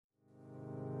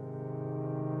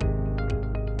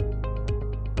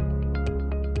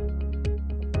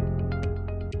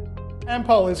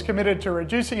Ampol is committed to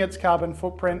reducing its carbon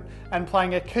footprint and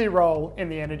playing a key role in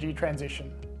the energy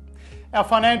transition. Our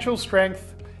financial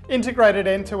strength, integrated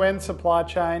end-to-end supply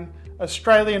chain,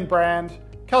 Australian brand,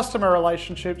 customer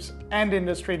relationships and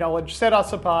industry knowledge set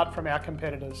us apart from our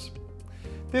competitors.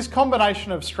 This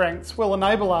combination of strengths will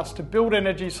enable us to build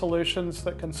energy solutions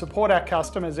that can support our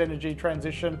customers' energy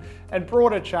transition and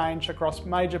broader change across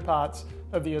major parts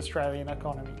of the Australian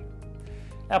economy.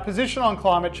 Our position on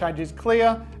climate change is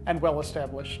clear and well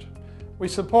established. We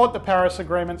support the Paris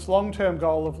Agreement's long-term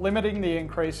goal of limiting the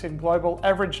increase in global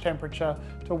average temperature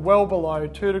to well below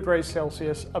 2 degrees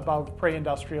Celsius above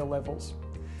pre-industrial levels.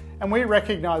 And we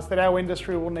recognise that our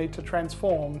industry will need to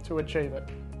transform to achieve it.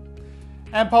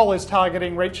 Ampol is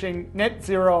targeting reaching net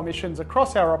zero emissions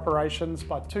across our operations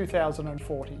by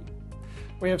 2040.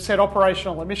 We have set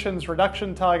operational emissions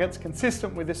reduction targets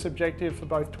consistent with this objective for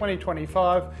both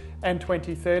 2025 and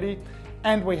 2030,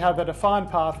 and we have a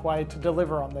defined pathway to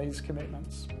deliver on these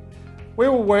commitments. We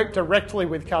will work directly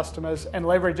with customers and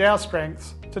leverage our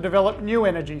strengths to develop new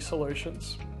energy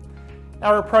solutions.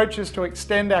 Our approach is to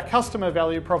extend our customer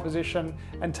value proposition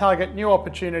and target new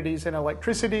opportunities in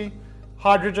electricity,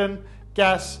 hydrogen,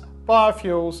 gas,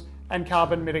 biofuels, and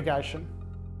carbon mitigation.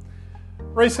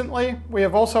 Recently, we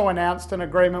have also announced an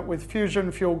agreement with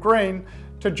Fusion Fuel Green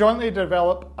to jointly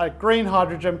develop a green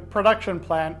hydrogen production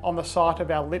plant on the site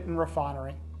of our Lytton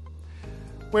refinery.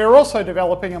 We are also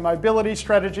developing a mobility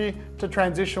strategy to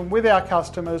transition with our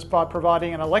customers by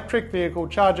providing an electric vehicle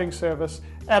charging service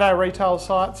at our retail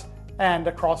sites and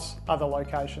across other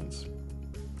locations.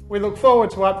 We look forward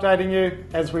to updating you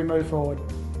as we move forward.